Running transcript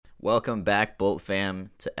Welcome back, Bolt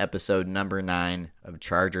fam, to episode number 9 of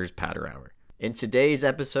Chargers Powder Hour. In today's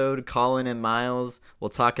episode, Colin and Miles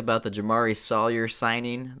will talk about the Jamaree Salyer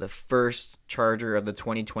signing, the first Charger of the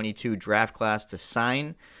 2022 draft class to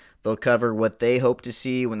sign. They'll cover what they hope to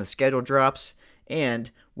see when the schedule drops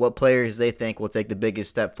and what players they think will take the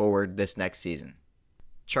biggest step forward this next season.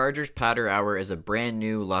 Chargers Powder Hour is a brand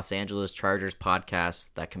new Los Angeles Chargers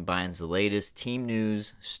podcast that combines the latest team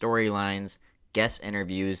news, storylines, guest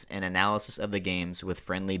interviews, and analysis of the games with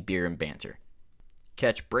friendly beer and banter.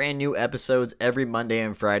 Catch brand new episodes every Monday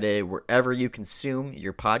and Friday wherever you consume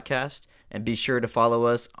your podcast, and be sure to follow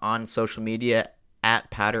us on social media at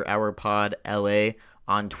Powder Hour Pod LA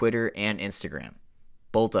on Twitter and Instagram.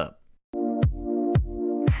 Bolt up.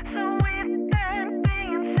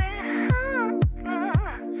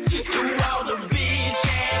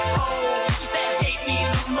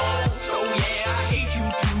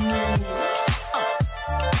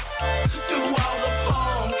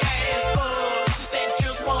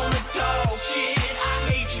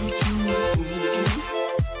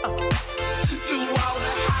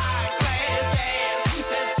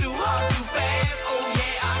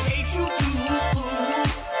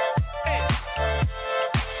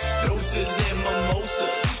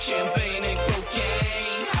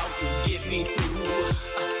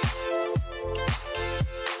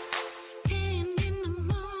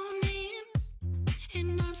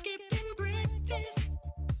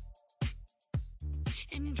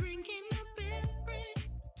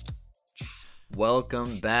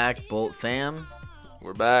 Welcome back, Bolt fam.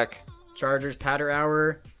 We're back. Chargers Powder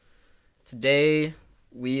Hour. Today,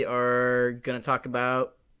 we are going to talk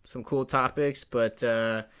about some cool topics, but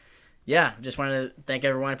just wanted to thank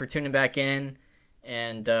everyone for tuning back in.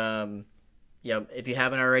 And if you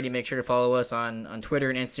haven't already, make sure to follow us on Twitter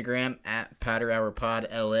and Instagram at Powder Hour Pod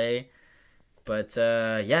LA. But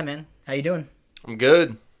man, how you doing? I'm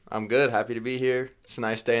good. Happy to be here. It's a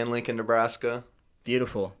nice day in Lincoln, Nebraska.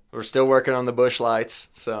 Beautiful. We're still working on the bush lights,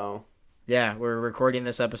 so. Yeah, we're recording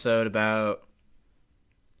this episode about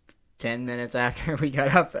 10 minutes after we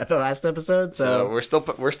got up at the last episode. So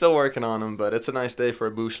we're still working on them, but it's a nice day for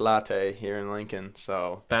a bush latte here in Lincoln.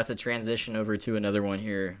 So about to transition over to another one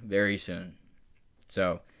here very soon.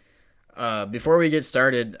 So before we get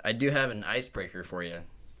started, I do have an icebreaker for you.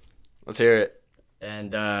 Let's hear it.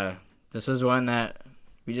 And this was one that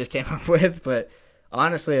we just came up with, but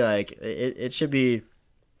honestly, like it should be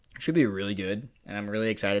really good, and I'm really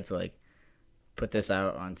excited to put this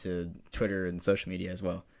out onto Twitter and social media as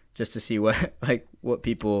well, just to see what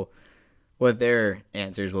their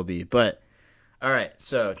answers will be. But all right,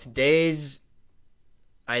 so today's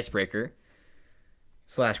icebreaker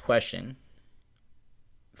 / question: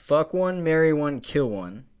 fuck one, marry one, kill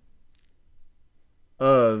one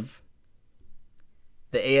of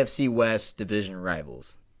the AFC West division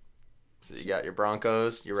rivals. So you got your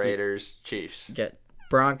Broncos, your Raiders, Chiefs. You got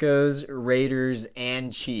Broncos, Raiders,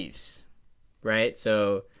 and Chiefs, right?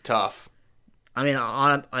 So tough. I mean,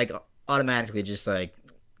 automatically, just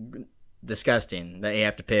disgusting that you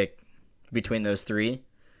have to pick between those three.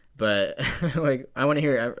 But I want to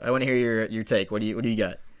hear your take. What do you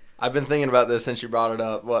got? I've been thinking about this since you brought it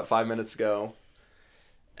up. 5 minutes ago,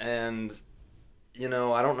 and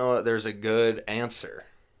I don't know that there's a good answer,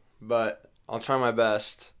 but I'll try my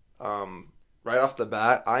best. Right off the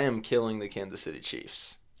bat, I am killing the Kansas City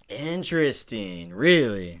Chiefs. Interesting,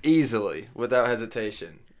 really? Easily, without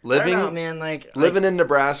hesitation. I don't know, man. Living in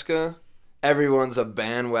Nebraska, everyone's a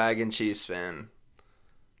bandwagon Chiefs fan.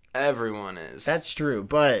 Everyone is. That's true,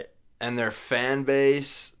 but and their fan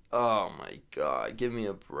base, oh my God, give me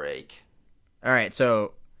a break. All right,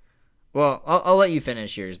 so, well, I'll let you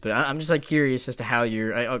finish yours, but I'm just curious as to how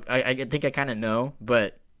you're. I think I kind of know,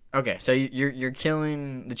 but. Okay, so you're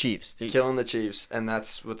killing the Chiefs. Killing the Chiefs, and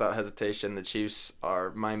that's without hesitation. The Chiefs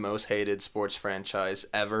are my most hated sports franchise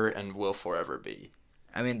ever and will forever be.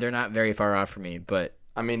 I mean, they're not very far off from me, but...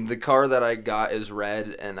 I mean, the car that I got is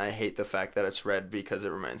red, and I hate the fact that it's red because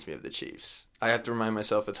it reminds me of the Chiefs. I have to remind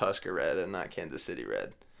myself it's Husker red and not Kansas City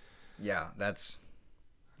red. Yeah, that's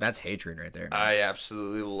hatred right there, man. I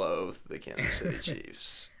absolutely loathe the Kansas City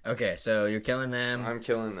Chiefs. Okay, so you're killing them. I'm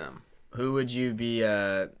killing them. Who would you be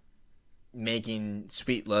making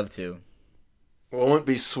sweet love to? Well, it wouldn't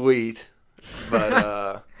be sweet,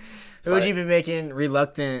 but who would you be making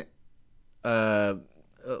reluctant?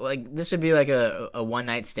 This would be a one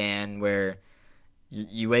night stand where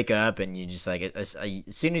you wake up and you just as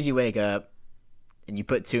soon as you wake up and you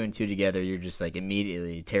put 2 and 2 together, you're just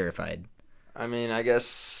immediately terrified. I mean, I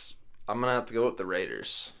guess I'm gonna have to go with the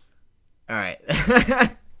Raiders. All right.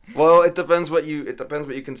 Well, it depends what you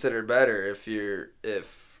consider better. If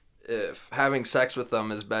if having sex with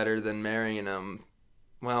them is better than marrying them,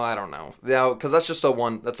 well, I don't know. Yeah, because that's a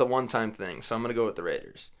one-time thing. So I'm gonna go with the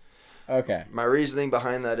Raiders. Okay. My reasoning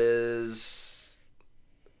behind that is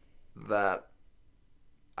that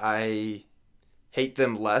I hate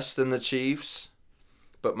them less than the Chiefs,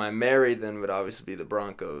 but my marry then would obviously be the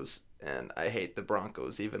Broncos, and I hate the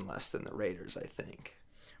Broncos even less than the Raiders, I think.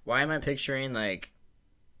 Why am I picturing like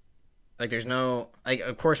there's no like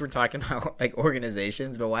of course we're talking about like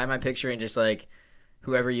organizations, but why am I picturing just like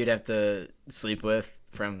whoever you'd have to sleep with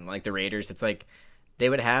from like the Raiders? It's like they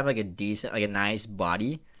would have like a decent like a nice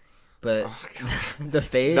body, but the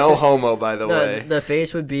face No homo, by the way. The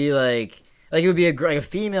face would be like it would be like a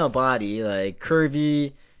female body, like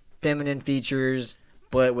curvy, feminine features,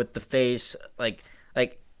 but with the face like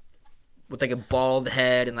with like a bald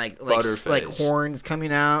head and like horns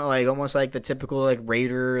coming out, like almost like the typical like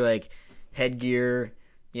Raider like headgear,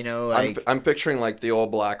 you know. Like I'm picturing like the old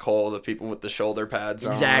black hole, the people with the shoulder pads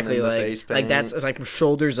exactly on and like the face paint. like that's like from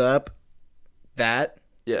shoulders up, that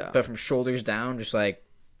but from shoulders down, just like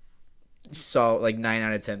solid like 9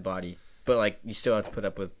 out of 10 body, but like you still have to put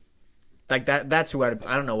up with like that. That's who I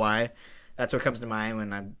don't know why. That's what comes to mind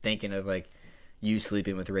when I'm thinking of like you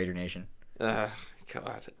sleeping with the Raider Nation.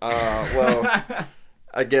 God. Well,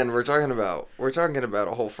 again, we're talking about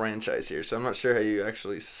a whole franchise here, so I'm not sure how you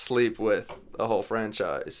actually sleep with a whole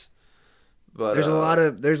franchise. But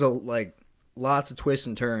there's lots of twists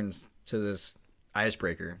and turns to this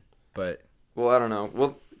icebreaker, but well, I don't know.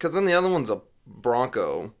 Well, because then the other one's a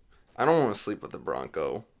Bronco. I don't want to sleep with a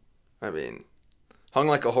Bronco. I mean, hung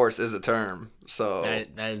like a horse is a term, so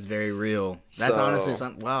that is very real. That's honestly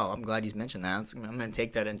something. Wow, I'm glad you mentioned that. I'm going to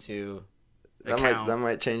take that into account. That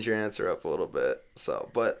might change your answer up a little bit. So,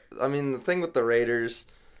 but I mean, the thing with the Raiders,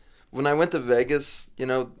 when I went to Vegas, you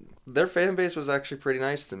know, their fan base was actually pretty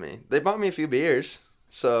nice to me. They bought me a few beers,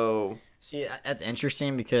 so. See, that's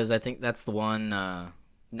interesting because I think that's the one.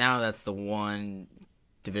 Now that's the one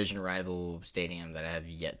division rival stadium that I have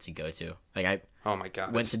yet to go to. Like oh my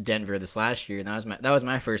God, went to Denver this last year, and that was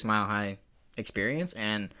my first Mile High experience,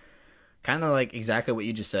 and kind of like exactly what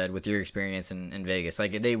you just said with your experience in Vegas.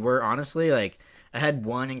 Like they were honestly like I had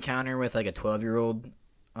one encounter with like a 12-year-old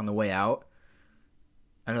on the way out.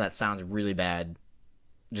 I know that sounds really bad,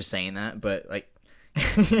 just saying that, but like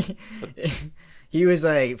he was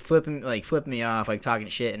like flipping me off, like talking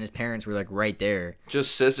shit, and his parents were like right there.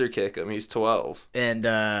 Just scissor kick him. He's 12. And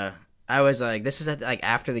I was like, this is like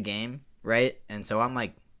after the game, right? And so I'm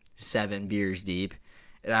like 7 beers deep.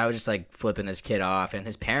 And I was just like flipping this kid off, and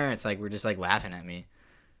his parents like were just like laughing at me.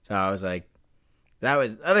 So I was like, that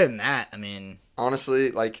was other than that. I mean,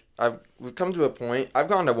 honestly, like we've come to a point. I've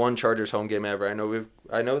gone to one Chargers home game ever. I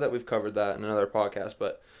know that we've covered that in another podcast,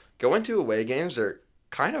 but going to away games are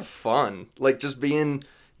kind of fun. Like just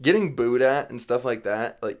getting booed at and stuff like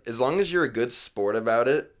that. Like as long as you're a good sport about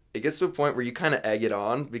it, it gets to a point where you kind of egg it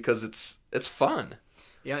on because it's fun.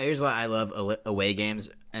 You know, here's why I love away games.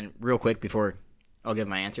 And real quick before I'll give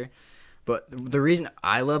my answer. But the reason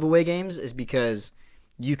I love away games is because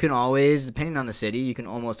you can always, depending on the city, you can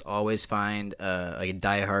almost always find like a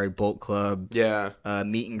diehard Bolt Club,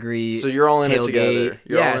 meet and greet. So you're all in tailgate.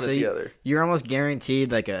 it together. You're almost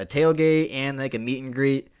guaranteed like a tailgate and like a meet and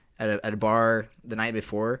greet at a bar the night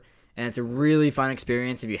before, and it's a really fun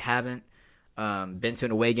experience if you haven't been to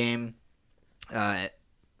an away game.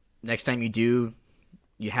 Next time you do,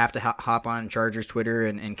 you have to hop on Chargers Twitter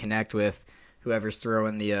and connect with whoever's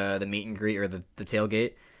throwing the meet and greet or the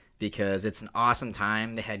tailgate, because it's an awesome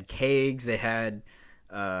time. They had kegs, they had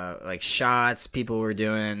like shots, people were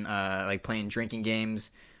doing like playing drinking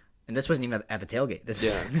games, and this wasn't even at the tailgate. This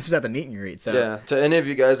was at the meet and greet. So yeah, to any of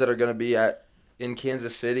you guys that are going to be in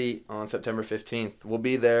Kansas City on September 15th, we'll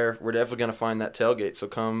be there. We're definitely going to find that tailgate. So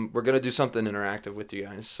come, we're going to do something interactive with you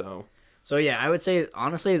guys. So yeah, I would say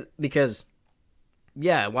honestly because.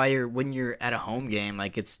 Yeah, when you're at a home game,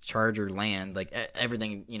 like it's Charger land, like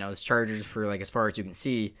everything, you know, it's Chargers for like as far as you can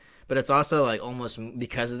see. But it's also like almost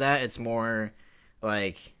because of that, it's more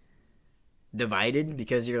like divided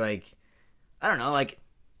because you're like, I don't know, like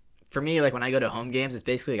for me, like when I go to home games, it's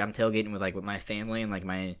basically like I'm tailgating with my family and like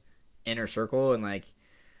my inner circle, and like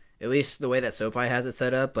at least the way that SoFi has it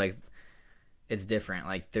set up, like it's different.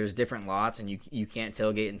 Like there's different lots, and you can't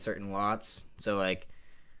tailgate in certain lots, so like.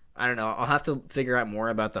 I don't know. I'll have to figure out more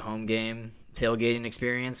about the home game tailgating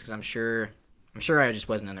experience because I'm sure I just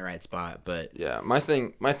wasn't in the right spot. But yeah, my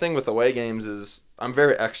thing with away games is I'm a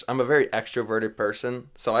very extroverted person,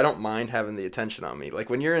 so I don't mind having the attention on me. Like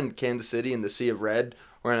when you're in Kansas City in the Sea of Red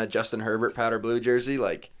or in a Justin Herbert powder blue jersey,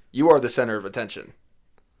 like you are the center of attention.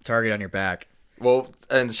 Target on your back. Well,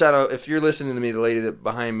 and shout out, if you're listening to me, the lady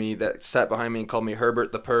that sat behind me and called me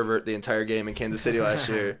Herbert the pervert the entire game in Kansas City last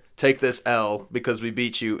year, take this L because we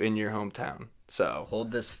beat you in your hometown. So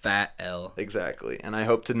hold this fat L. Exactly. And I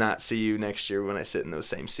hope to not see you next year when I sit in those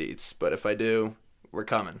same seats. But if I do, we're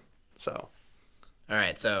coming. So. All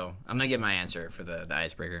right, so I'm going to give my answer for the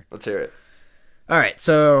icebreaker. Let's hear it. All right,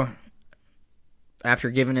 so after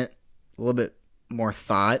giving it a little bit more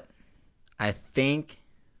thought, I think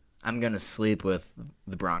I'm going to sleep with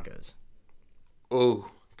the Broncos. Ooh,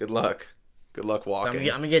 good luck. Good luck walking. So I'm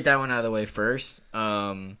going to get that one out of the way first. You're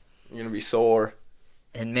going to be sore.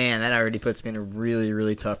 And, man, that already puts me in a really,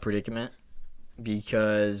 really tough predicament.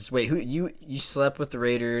 Because, wait, you slept with the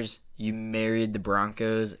Raiders, you married the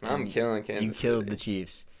Broncos. I'm killing Kansas You killed City. the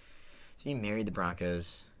Chiefs. So you married the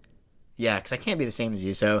Broncos. Yeah, because I can't be the same as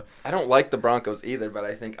you, so. I don't like the Broncos either, but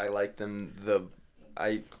I think I like them.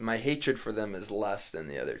 My hatred for them is less than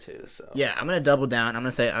the other two, so. Yeah, I'm going to double down. I'm going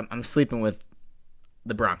to say I'm sleeping with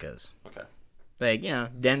the Broncos. Okay. Like,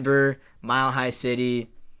 Denver, Mile High City.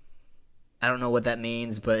 I don't know what that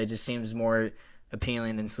means, but it just seems more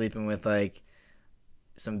appealing than sleeping with, like,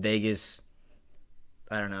 some Vegas,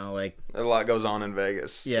 I don't know, like. A lot goes on in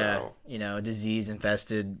Vegas. Yeah, so.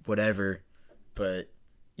 Disease-infested, whatever. But,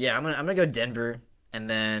 yeah, I'm gonna go Denver, and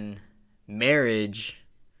then marriage.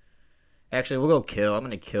 Actually, we'll go kill. I'm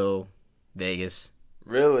going to kill Vegas.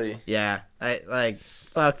 Really? Yeah.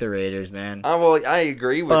 Fuck the Raiders, man. Well, I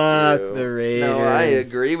agree with you. Fuck the Raiders. No, I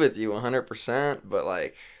agree with you 100%, but,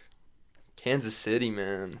 like, Kansas City,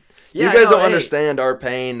 man. Yeah, you guys don't hey, understand our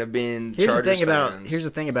pain of being Chargers fans. Here's the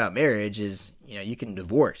thing about marriage is, you can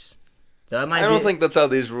divorce. So that might I don't think that's how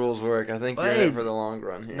these rules work. I think you're in it for the long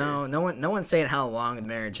run here. No one's saying how long the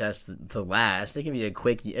marriage has to last. It can be a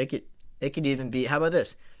quick. It could even be. How about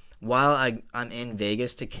this? While I'm in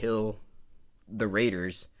Vegas to kill the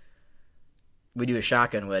Raiders, we do a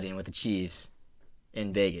shotgun wedding with the Chiefs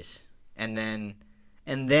in Vegas, and then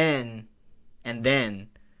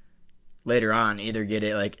later on either get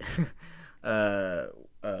it like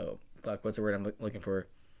what's the word I'm looking for?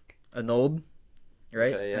 Annulled,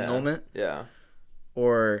 right? Okay, yeah. Annulment. Yeah.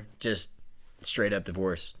 Or just straight up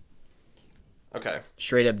divorce. Okay.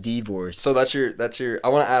 Straight up divorce. So that's your. I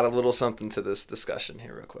want to add a little something to this discussion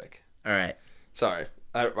here, real quick. All right. Sorry,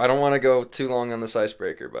 I don't want to go too long on this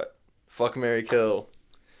icebreaker, but fuck, marry, kill.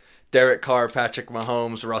 Derek Carr, Patrick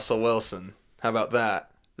Mahomes, Russell Wilson. How about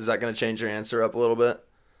that? Is that going to change your answer up a little bit?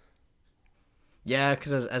 Yeah,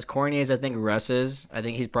 because as corny as I think Russ is, I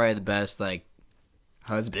think he's probably the best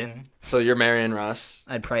husband. So you're marrying Russ?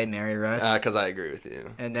 I'd probably marry Russ. Because I agree with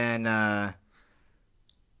you. And then I'd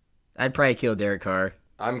probably kill Derek Carr.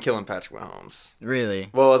 I'm killing Patrick Mahomes. Really?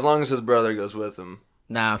 Well, as long as his brother goes with him.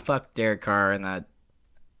 Nah, fuck Derek Carr and that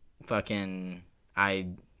fucking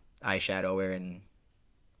eyeshadow wearing.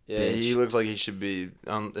 Yeah, bitch. He looks like he should be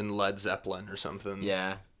in Led Zeppelin or something.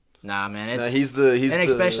 Yeah. Nah, man.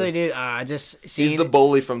 Especially, dude, just seeing. He's the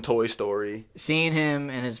bully from Toy Story. Seeing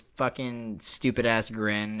him and his fucking stupid ass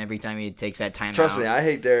grin every time he takes that time Trust out. me, I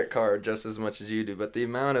hate Derek Carr just as much as you do, but the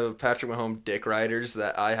amount of Patrick Mahomes dick riders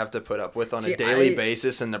that I have to put up with on a daily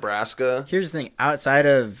basis in Nebraska. Here's the thing: outside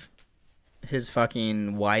of his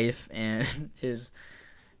fucking wife and his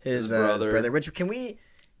brother, which can we?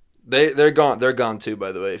 They're gone. They're gone too,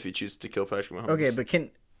 by the way. If you choose to kill Patrick Mahomes. Okay, but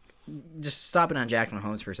just stopping on Jackson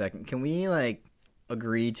Mahomes for a second. Can we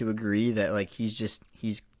agree that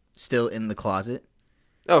he's still in the closet?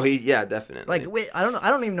 Oh, definitely. Wait, I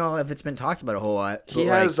don't even know if it's been talked about a whole lot. He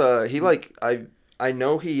has I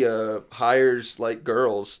know he hires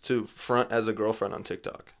girls to front as a girlfriend on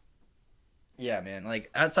TikTok. Yeah, man.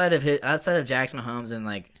 Outside of Jackson Mahomes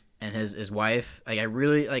and his wife, I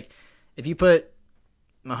really if you put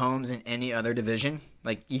Mahomes in any other division,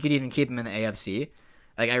 you could even keep him in the AFC.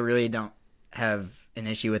 I really don't have an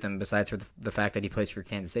issue with him besides for the fact that he plays for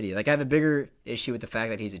Kansas City. I have a bigger issue with the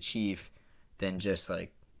fact that he's a Chief than just I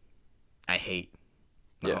hate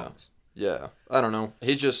Mahomes. Yeah. I don't know. I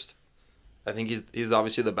think he's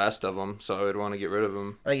obviously the best of them, so I would want to get rid of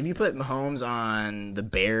him. If you put Mahomes on the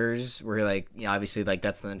Bears, where obviously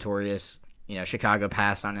that's the notorious, Chicago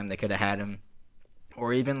passed on him, they could have had him,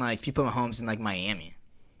 or even if you put Mahomes in Miami,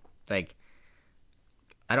 I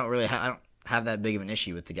don't have that big of an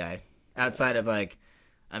issue with the guy. Outside of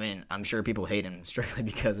I'm sure people hate him strictly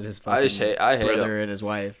because of his fucking brother and his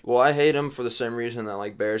wife. Well, I hate him for the same reason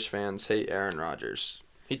that Bears fans hate Aaron Rodgers.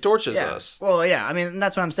 He torches us. Well, yeah,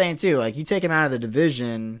 that's what I'm saying too. You take him out of the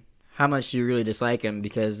division, how much do you really dislike him?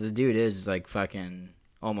 Because the dude is fucking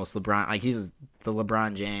almost LeBron. He's the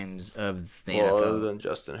LeBron James of the NFL. Other than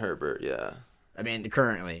Justin Herbert, yeah.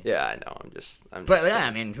 Currently. Yeah, I know. I'm just. But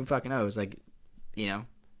yeah, who fucking knows?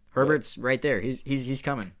 Herbert's right there. He's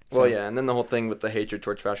coming. So. Well, yeah, and then the whole thing with the hatred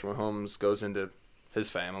towards Patrick Mahomes goes into his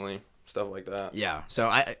family, stuff like that. Yeah. So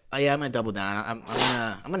I'm gonna double down.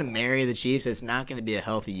 I'm gonna marry the Chiefs. It's not gonna be a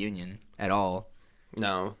healthy union at all.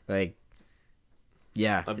 No. Like,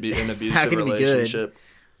 yeah, An abusive relationship.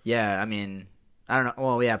 Yeah, I mean, I don't know.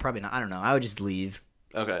 Well, yeah, probably not. I don't know. I would just leave.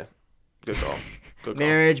 Okay. Good call. Good call.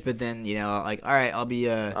 Marriage, but then, like, all right, I'll be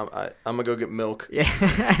I'm gonna go get milk. Yeah,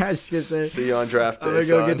 I was just gonna say. See you on draft day. I'm gonna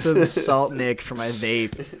go get some salt Nick for my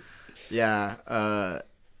vape. Yeah.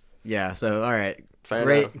 Yeah. So all right.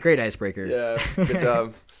 Great icebreaker. Yeah. Good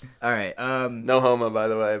job. All right. No homo, by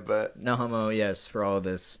the way, but no homo. Yes, for all of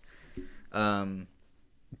this.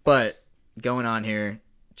 But going on here,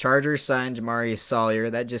 Chargers signed Jamaree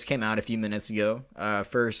Salyer. That just came out a few minutes ago.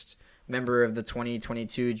 First member of the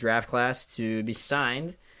 2022 draft class to be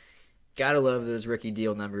signed. Gotta love those rookie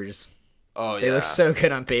deal numbers. Oh, yeah. They look so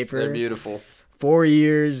good on paper. They're beautiful. 4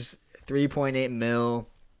 years, $3.8 million.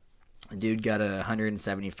 Dude got a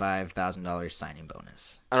 $175,000 signing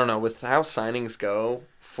bonus. I don't know. With how signings go,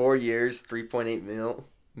 4 years, $3.8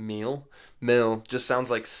 million just sounds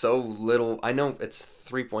like so little. I know it's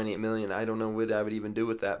 $3.8 million. I don't know what I would even do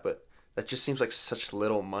with that, but that just seems like such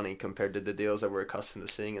little money compared to the deals that we're accustomed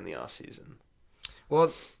to seeing in the offseason.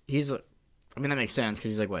 Well, that makes sense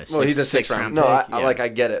because he's like, what, he's a sixth round pick? No, yeah. I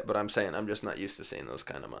get it, but I'm saying I'm just not used to seeing those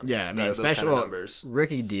kind of money. Yeah, I mean, especially kind of numbers.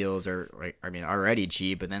 Rookie deals are, already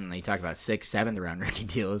cheap, but then they talk about 6th, 7th round rookie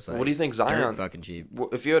deals. What do you think Zion? Fucking cheap.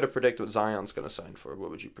 If you had to predict what Zion's going to sign for,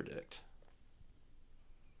 what would you predict?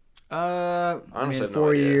 Honestly,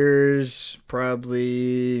 4 years,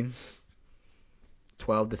 probably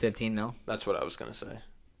 12 to 15 mil. That's what I was going to say.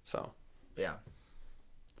 So, yeah.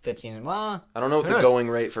 15 well, I don't know what the going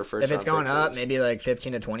rate for first. If it's going up, maybe like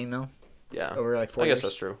 15 to 20 mil. Yeah, over like 4 years. I guess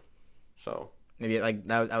that's true. So maybe like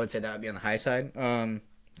that. I would say that would be on the high side. So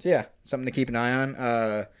yeah, something to keep an eye on.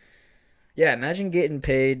 Yeah, imagine getting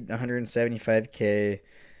paid $175K.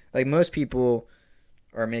 Like most people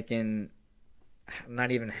are making not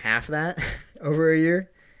even half that over a year,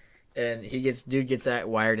 and dude gets that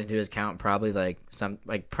wired into his account probably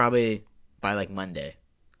probably by like Monday.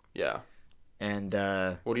 Yeah. And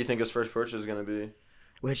what do you think his first purchase is going to be?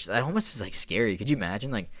 Which that almost is like scary. Could you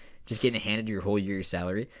imagine like just getting handed your whole year's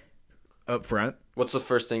salary up front? What's the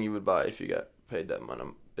first thing you would buy if you got paid that money?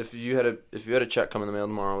 If you had a check come in the mail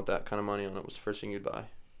tomorrow with that kind of money on it, what's the first thing you'd buy?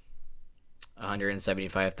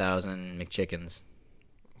 175,000 McChickens.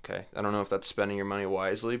 Okay, I don't know if that's spending your money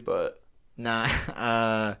wisely, but nah.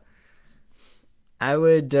 I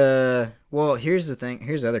would. Well, here's the thing.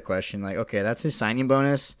 Here's the other question. Like, okay, that's his signing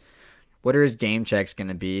bonus. What are his game checks going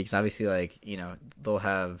to be? Because obviously, they'll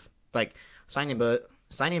have signing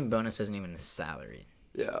bonus isn't even his salary.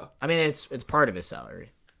 Yeah. I mean, it's part of his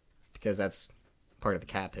salary because that's part of the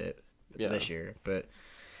cap hit this year. But,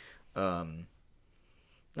 no,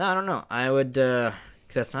 I don't know. I would, because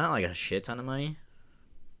that's not like a shit ton of money.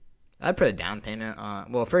 I'd put a down payment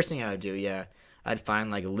on. Well, first thing I would do, I'd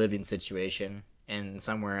find like a living situation in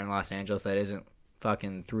somewhere in Los Angeles that isn't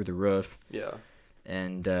fucking through the roof. Yeah.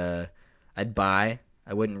 And I'd buy.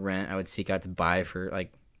 I wouldn't rent. I would seek out to buy for I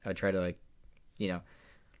would try to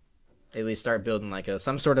at least start building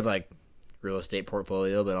some sort of real estate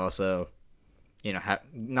portfolio, but also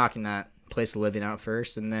knocking that place of living out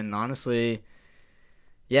first. And then honestly,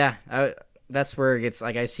 that's where it gets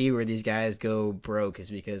I see where these guys go broke is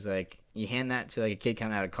because you hand that to a kid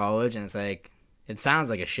coming out of college and it's it sounds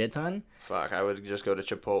like a shit ton. Fuck, I would just go to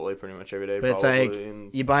Chipotle pretty much every day. But probably,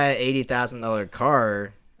 it's you buy an $80,000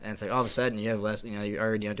 car and it's all of a sudden you have less. You're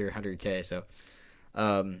already under $100K. So,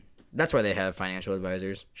 that's why they have financial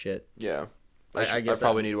advisors. Shit. Yeah, I guess I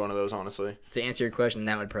probably need one of those. Honestly, to answer your question,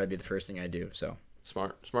 that would probably be the first thing I do. So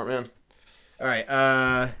smart man. All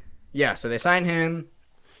right. So they signed him.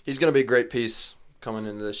 He's gonna be a great piece coming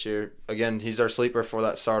into this year. Again, he's our sleeper for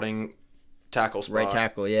that starting tackle spot. Right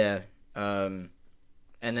tackle, yeah.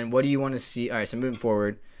 And then what do you want to see? All right, so moving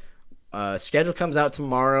forward, schedule comes out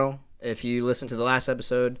tomorrow. If you listen to the last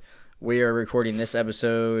episode, we are recording this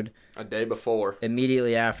episode a day before,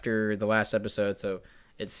 immediately after the last episode. So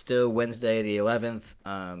it's still Wednesday the 11th.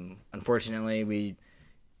 Unfortunately, we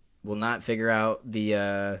will not figure out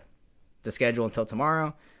the schedule until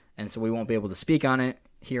tomorrow, and so we won't be able to speak on it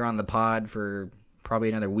here on the pod for probably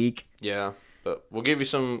another week. Yeah, but we'll give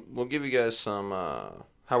you guys some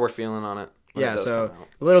how we're feeling on it. Yeah, so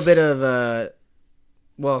a little bit of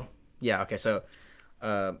okay, so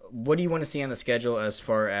what do you want to see on the schedule as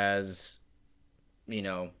far as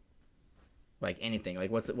anything?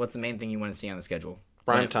 What's the main thing you want to see on the schedule?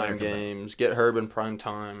 Prime time games. Get Herb in prime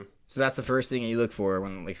time. So that's the first thing you look for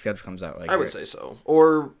when like schedule comes out. Like I would say so.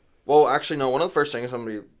 Or, well, actually, no. One of the first things I'm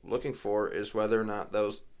going to be looking for is whether or not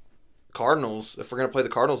those Cardinals, if we're going to play the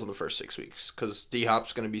Cardinals in the first 6 weeks, because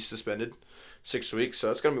D-Hop's going to be suspended 6 weeks. So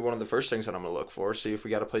that's going to be one of the first things that I'm going to look for, see if we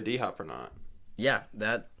got to play D-Hop or not. Yeah,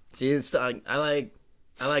 it's, I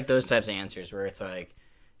like those types of answers where it's like,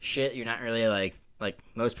 shit, you're not really like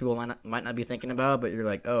most people might not be thinking about, but you're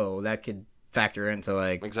like, oh, that could factor into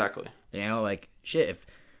like Exactly. Like shit if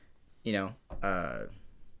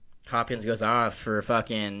Hopkins goes off for a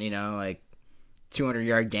fucking like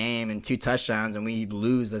 200-yard game and 2 touchdowns and we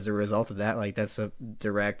lose as a result of that, like that's a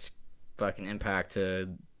direct fucking impact to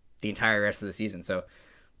the entire rest of the season. So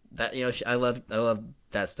that I love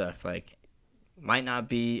that stuff. Like might not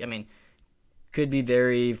be, I mean, could be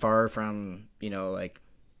very far from like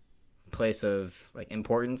place of like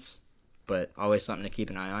importance, but always something to keep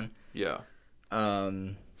an eye on. Yeah.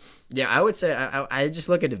 Yeah, I would say I just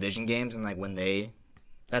look at division games and like when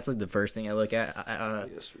that's like the first thing I look at.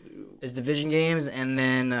 Yes, we do. Is division games, and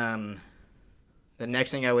then the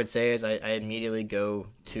next thing I would say is I immediately go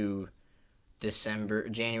to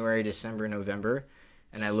January, December, November,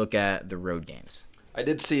 and I look at the road games. I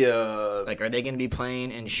did see like, are they going to be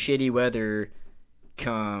playing in shitty weather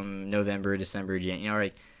come November, December,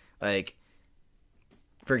 January? Like,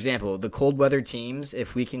 for example, the cold weather teams,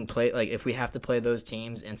 if we can play, like, if we have to play those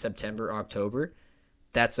teams in September, October,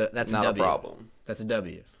 that's a not W. a problem. That's a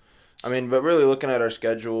W. I mean, but really looking at our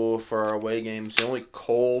schedule for our away games, the only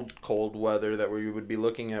cold weather that we would be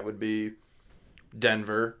looking at would be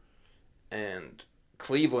Denver and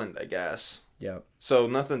Cleveland, I guess. Yep. So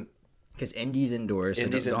nothing. Because Indy's indoors, so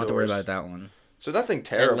don't have to worry about that one. So nothing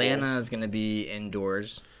terrible. Atlanta is going to be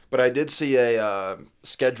indoors. But I did see a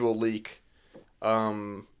schedule leak.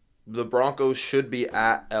 The Broncos should be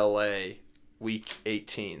at LA week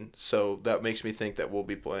 18. So that makes me think that we'll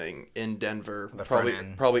be playing in Denver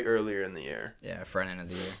probably earlier in the year. Yeah, front end of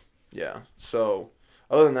the year. Yeah. So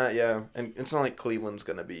other than that, yeah. And it's not like Cleveland's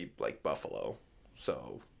going to be like Buffalo.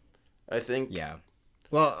 So I think. Yeah.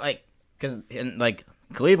 Well, like, because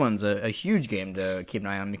Cleveland's a huge game to keep an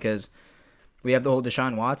eye on because we have the whole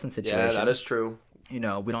Deshaun Watson situation. Yeah, that is true. We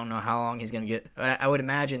don't know how long he's going to get. I would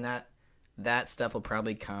imagine that stuff will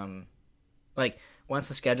probably come, like, once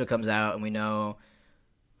the schedule comes out and we know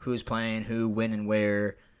who's playing, who, when, and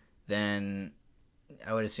where, then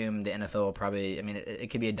I would assume the NFL will probably, I mean, it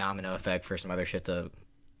could be a domino effect for some other shit to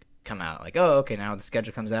come out. Like, oh, okay, now the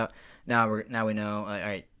schedule comes out. Now we know, all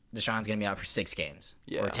right, Deshaun's going to be out for 6 games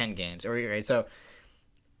or 10 games. Right? So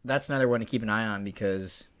that's another one to keep an eye on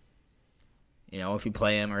because, if we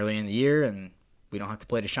play him early in the year and we don't have to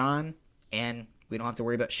play Deshaun and we don't have to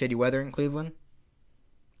worry about shitty weather in Cleveland,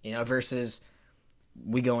 versus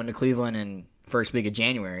we go into Cleveland in first week of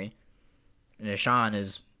January and Deshaun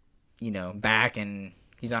is, back and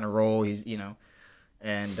he's on a roll. He's,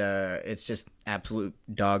 and it's just absolute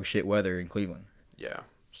dog shit weather in Cleveland. Yeah.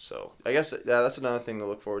 So I guess, that's another thing to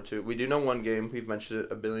look forward to. We do know one game. We've mentioned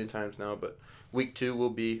it a billion times now, but week 2 will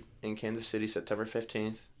be in Kansas City, September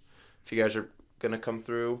 15th. If you guys are going to come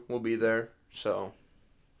through, we'll be there. So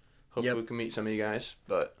hopefully we can meet some of you guys.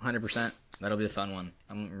 But 100%. That'll be a fun one.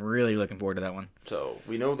 I'm really looking forward to that one. So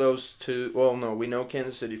we know those two. Well, no, we know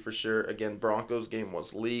Kansas City for sure. Again, Broncos game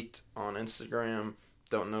was leaked on Instagram.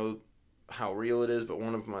 Don't know how real it is, but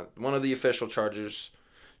one of the official Charger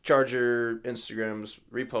Instagrams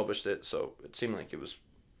republished it, so it seemed like it was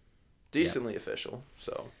decently official.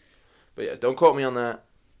 So, but yeah, don't quote me on that.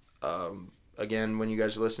 Again, when you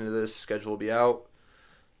guys are listening to this, schedule will be out.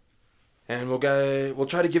 And we'll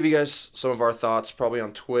try to give you guys some of our thoughts probably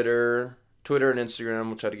on Twitter and Instagram.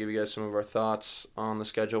 We'll try to give you guys some of our thoughts on the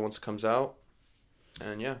schedule once it comes out.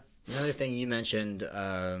 And yeah. Another thing you mentioned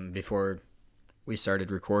before we started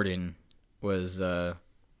recording was I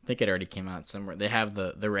think it already came out somewhere. They have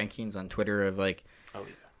the rankings on Twitter of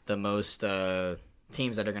the most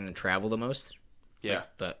teams that are going to travel the most. Yeah.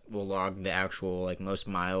 Like, that will log the actual most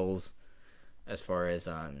miles as far as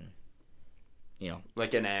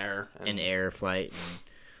like an air flight and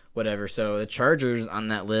whatever. So the Chargers on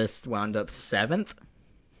that list wound up 7th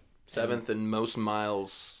in most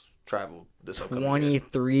miles traveled this upcoming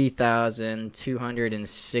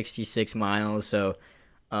 23,266 miles. So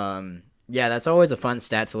yeah, that's always a fun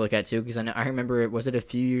stat to look at too, because I remember, was it a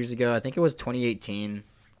few years ago? I think it was 2018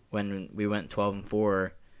 when we went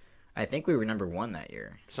 12-4. I think we were number 1 that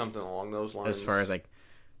year. Something along those lines. As far as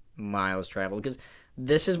miles traveled, because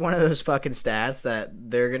this is one of those fucking stats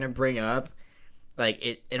that they're gonna bring up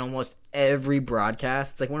in almost every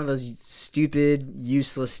broadcast. It's one of those stupid,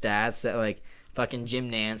 useless stats that fucking Jim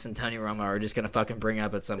Nance and Tony Romo are just gonna fucking bring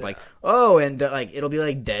up at some like, oh, and like it'll be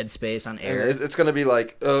like dead space on air. And it's gonna be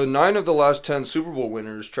like 9 of the last 10 Super Bowl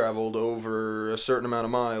winners traveled over a certain amount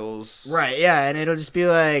of miles. Right, yeah, and it'll just be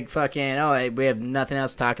like fucking, oh, hey, we have nothing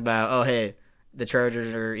else to talk about. Oh, hey, the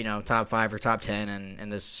Chargers are top 5 or top 10 in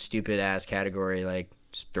this stupid ass category. Like,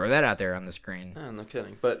 just throw that out there on the screen. Oh, no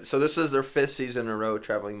kidding. But so this is their 5th season in a row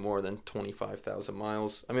traveling more than 25,000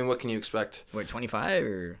 miles. I mean, what can you expect? Wait, 25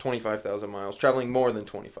 or 25,000 miles, traveling more than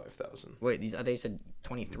 25,000. wait? They said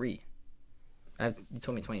 23. You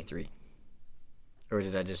told me 23. Or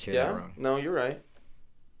did I just hear that wrong? No, you're right.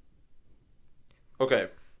 Okay,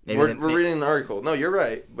 Maybe we're reading an article. No, you're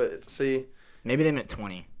right. But see, maybe they meant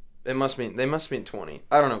 20. they must mean 20.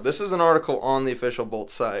 I don't know. This is an article on the official Bolt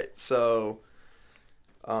site. So,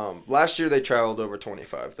 last year they traveled over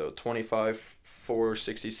 25 though.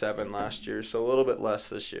 25,467 last year. So a little bit less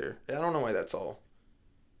this year. I don't know why that's all.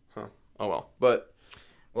 Huh. Oh well. But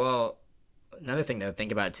Another thing to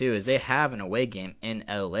think about too is they have an away game in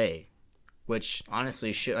LA, which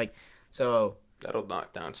honestly should so. that'll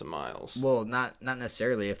knock down some miles. Well, not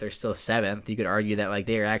necessarily. If they're still 7th, you could argue that like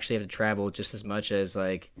they actually have to travel just as much as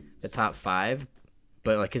like the top 5,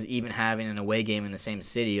 but like because even having an away game in the same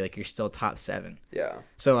city, like you're still top 7. Yeah.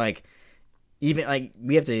 So like even like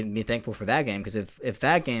we have to be thankful for that game because if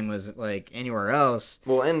that game was like anywhere else,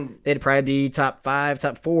 well, and they'd probably be top 5,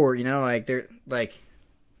 top 4. Like they're like.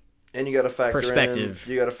 And you got to factor Perspective.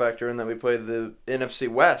 in. You got to factor in that we play the NFC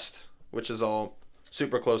West, which is all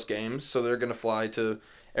super close games. So they're going to fly to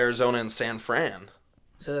Arizona and San Fran.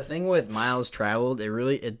 So the thing with miles traveled,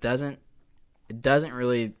 it doesn't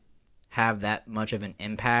really have that much of an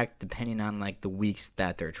impact depending on like the weeks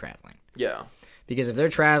that they're traveling. Yeah. Because if they're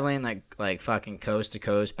traveling like fucking coast to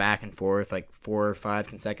coast, back and forth, like 4 or 5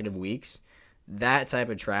 consecutive weeks, that type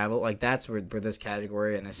of travel, like that's where this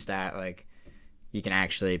category and this stat, like you can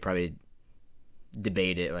actually probably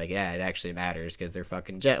debate it. Like, yeah, it actually matters because they're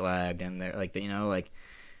fucking jet lagged and they're like,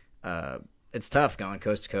 it's tough going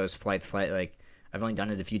coast to coast, flight to flight. Like I've only done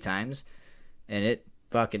it a few times, and it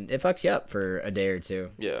fucks you up for a day or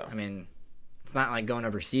two. Yeah. I mean, it's not like going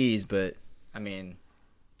overseas, but I mean,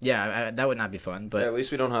 yeah, that would not be fun. But at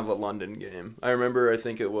least we don't have a London game. I remember, I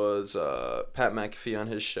think it was Pat McAfee on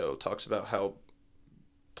his show talks about how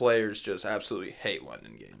players just absolutely hate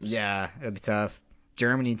London games. Yeah, it would be tough.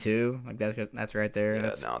 Germany too, like that's right there.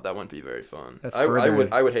 Yeah, no, that wouldn't be very fun. That's I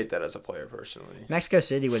would hate that as a player personally. Mexico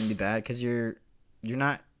City wouldn't be bad because you're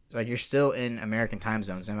not like you're still in American time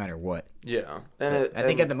zones no matter what. Yeah, I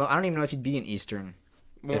think at the I don't even know if you'd be in Eastern.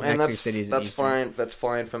 Well, and that's fine. That's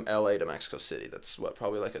flying from LA to Mexico City. That's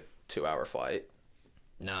probably like a 2-hour flight.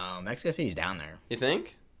 No, Mexico City's down there. You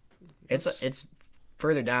think? It's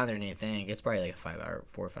further down there than you think. It's probably like a 4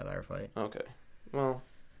 or 5 hour flight. Okay, well.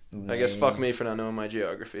 I guess fuck me for not knowing my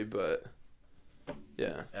geography, but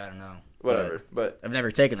yeah, I don't know. Whatever. But I've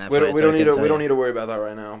never taken that. We don't need to worry about that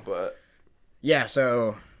right now. But yeah,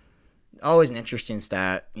 so always an interesting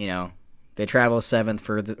stat. They travel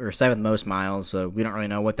 7th most miles, so we don't really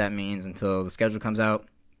know what that means until the schedule comes out.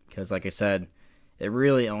 Because, like I said, it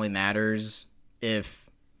really only matters if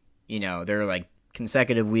they're like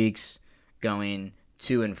consecutive weeks going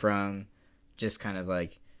to and from, just kind of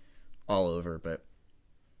like all over, but.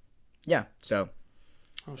 Yeah, so.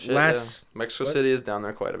 Oh, shit, Mexico City is down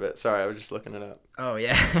there quite a bit. Sorry, I was just looking it up. Oh,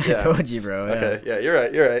 yeah. I told you, bro. Yeah. Okay, yeah,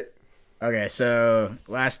 you're right. Okay, so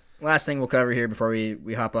last thing we'll cover here before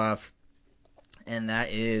we hop off, and that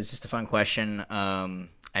is just a fun question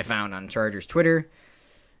I found on Chargers Twitter.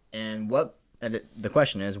 And the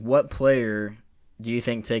question is, what player do you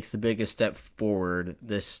think takes the biggest step forward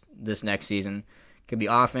this next season? Could be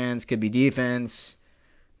offense, could be defense,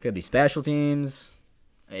 could be special teams.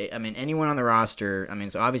 I mean, anyone on the roster. I mean,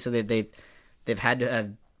 so obviously they've had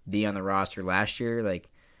to be on the roster last year. Like,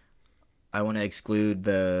 I want to exclude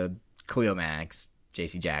the Khalil Macks,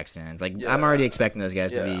 J.C. Jacksons. Like, yeah. I'm already expecting those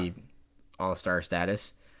guys to be all-star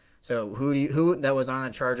status. So who that was on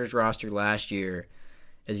the Chargers roster last year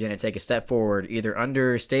is going to take a step forward, either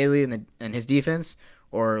under Staley and his defense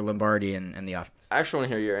or Lombardi and the offense? I actually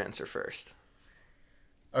want to hear your answer first.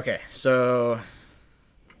 Okay, so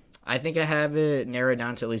I think I have it narrowed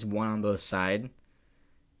down to at least one on both sides.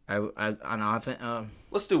 On offense.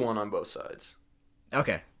 Let's do one on both sides.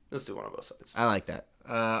 Okay. Let's do one on both sides. I like that.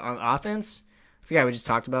 On offense, it's the guy we just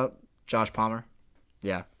talked about, Josh Palmer.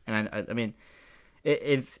 Yeah, and I mean,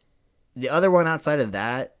 if the other one outside of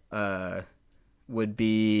that would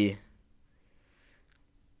be,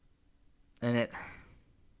 and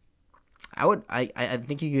I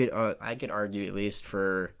think you could I could argue at least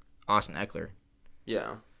for Austin Eckler.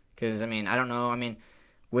 Yeah. Because, I mean, I don't know. I mean,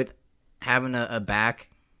 with having a back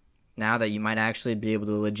now that you might actually be able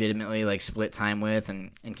to legitimately like split time with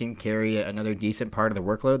and can carry another decent part of the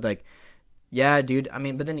workload, like, yeah, dude. I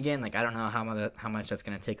mean, but then again, like, I don't know how much that's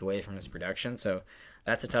going to take away from his production. So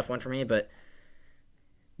that's a tough one for me. But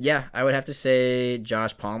yeah, I would have to say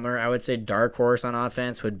Josh Palmer. I would say dark horse on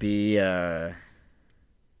offense would be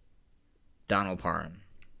Donald Parham.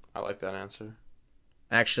 I like that answer.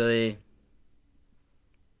 Actually,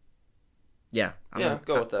 yeah.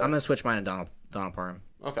 Go with that. I'm going to switch mine to Donald Parham.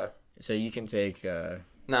 Okay. So you can take No.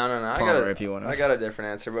 Palmer if you want to. I got a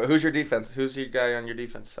different answer. But who's your defense? Who's your guy on your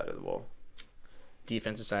defense side of the ball?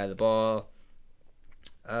 Defensive side of the ball.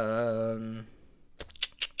 I'm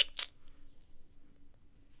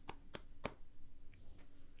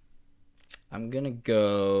going to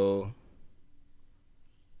go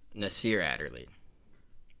Nasir Adderley.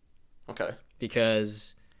 Okay.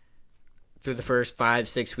 Because through the first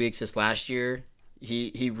 5-6 weeks this last year,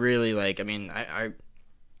 he really, like, I mean, I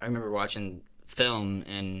remember watching film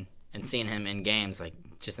and seeing him in games, like,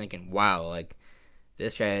 just thinking, wow, like,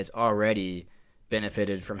 this guy has already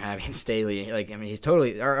benefited from having Staley. Like, I mean, he's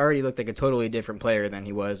already looked like a totally different player than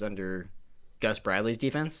he was under Gus Bradley's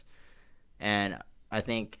defense. And I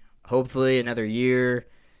think hopefully another year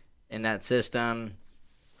in that system,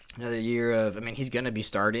 another year of, I mean, he's going to be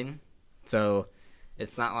starting. So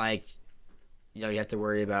it's not like, you have to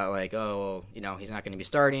worry about, like, oh, well, he's not going to be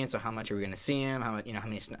starting, so how much are we going to see him? How much, how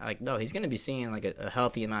many, like, no, he's going to be seeing, like, a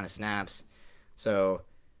healthy amount of snaps. So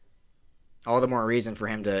all the more reason for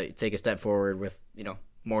him to take a step forward with,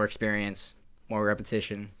 more experience, more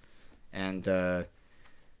repetition. And, that's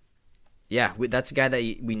a guy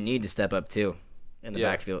that we need to step up, too, in the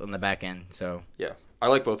backfield, in the back end. So yeah, I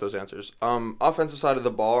like both those answers. Offensive side of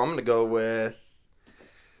the ball, I'm going to go with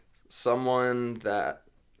someone that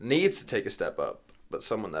needs to take a step up, but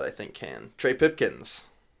someone that I think can. Trey Pipkins.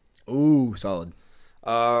 Ooh, solid.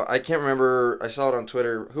 I can't remember. I saw it on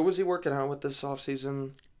Twitter. Who was he working out with this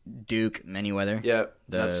offseason? Duke Manyweather. Yeah,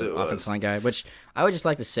 that's the offensive line guy. Which I would just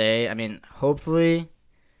like to say, I mean, hopefully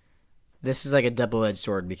this is like a double-edged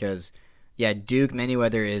sword because, yeah, Duke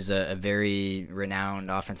Manyweather is a very renowned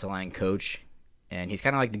offensive line coach, and he's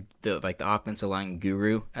kind of like the offensive line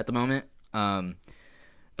guru at the moment.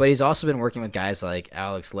 But he's also been working with guys like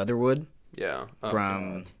Alex Leatherwood. Yeah.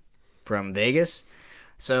 From Vegas.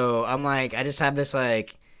 So I'm like, I just have this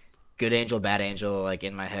like good angel, bad angel like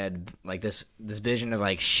in my head, like this vision of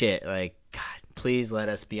like shit, like God, please let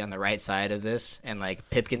us be on the right side of this, and like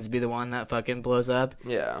Pipkins be the one that fucking blows up.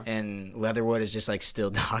 Yeah. And Leatherwood is just like still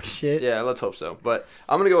dog shit. Yeah, let's hope so. But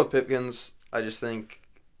I'm gonna go with Pipkins. I just think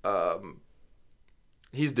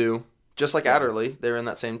he's due, just like Adderley. They're in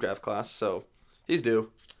that same draft class, so he's due.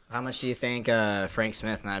 How much do you think Frank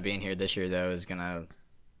Smith not being here this year, though, is going to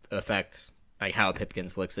affect like how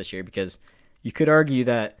Pipkins looks this year? Because you could argue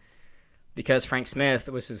that because Frank Smith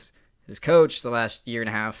was his coach the last year and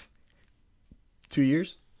a half, 2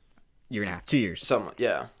 years? Year and a half, 2 years. Somewhat,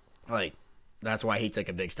 yeah. Like, that's why he took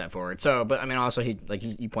a big step forward. So, but, I mean, also,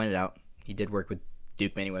 you pointed out, he did work with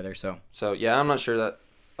Duke Manyweather, so. So, yeah, I'm not sure that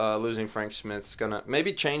losing Frank Smith's gonna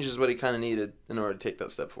maybe changes what he kind of needed in order to take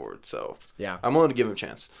that step forward. So yeah, I'm willing to give him a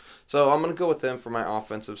chance. So I'm gonna go with him for my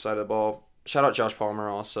offensive side of the ball. Shout out Josh Palmer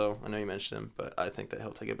also. I know you mentioned him, but I think that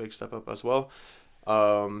he'll take a big step up as well.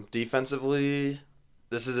 Defensively,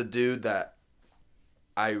 this is a dude that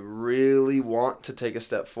I really want to take a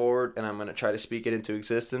step forward, and I'm gonna try to speak it into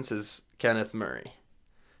existence. Is Kenneth Murray.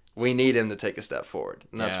 We need him to take a step forward,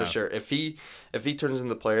 and that's for sure. If he turns into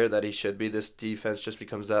the player that he should be, this defense just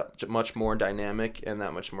becomes that much more dynamic and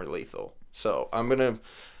that much more lethal. So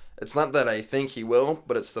it's not that I think he will,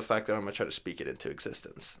 but it's the fact that I'm going to try to speak it into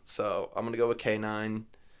existence. So I'm going to go with K9.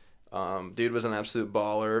 Dude was an absolute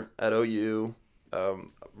baller at OU.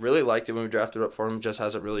 Really liked it when we drafted up for him. Just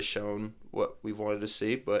hasn't really shown what we've wanted to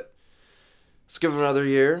see, but let's give him another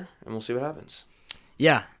year, and we'll see what happens.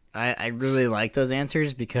 Yeah. I really like those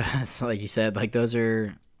answers because, like you said, like those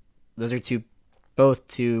are both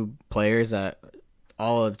two players that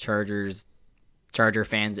all of Charger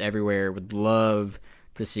fans everywhere would love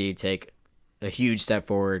to see take a huge step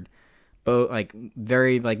forward. Both like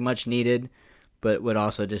very like much needed, but would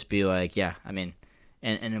also just be like, yeah, I mean,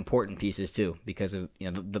 and important pieces too because of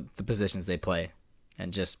the positions they play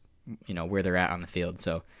and just where they're at on the field.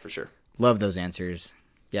 So for sure, love those answers.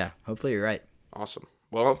 Yeah, hopefully you're right. Awesome.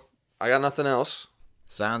 Well, I got nothing else.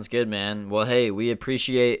 Sounds good, man. Well, hey, we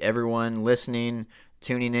appreciate everyone listening,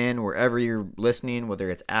 tuning in wherever you're listening, whether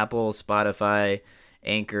it's Apple, Spotify,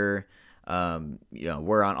 Anchor.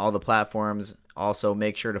 We're on all the platforms. Also,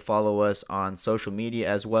 make sure to follow us on social media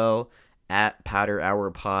as well at Powder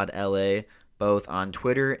Hour Pod LA. both on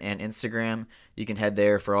Twitter and Instagram. You can head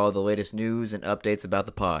there for all the latest news and updates about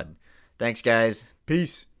the pod. Thanks, guys.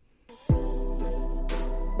 Peace.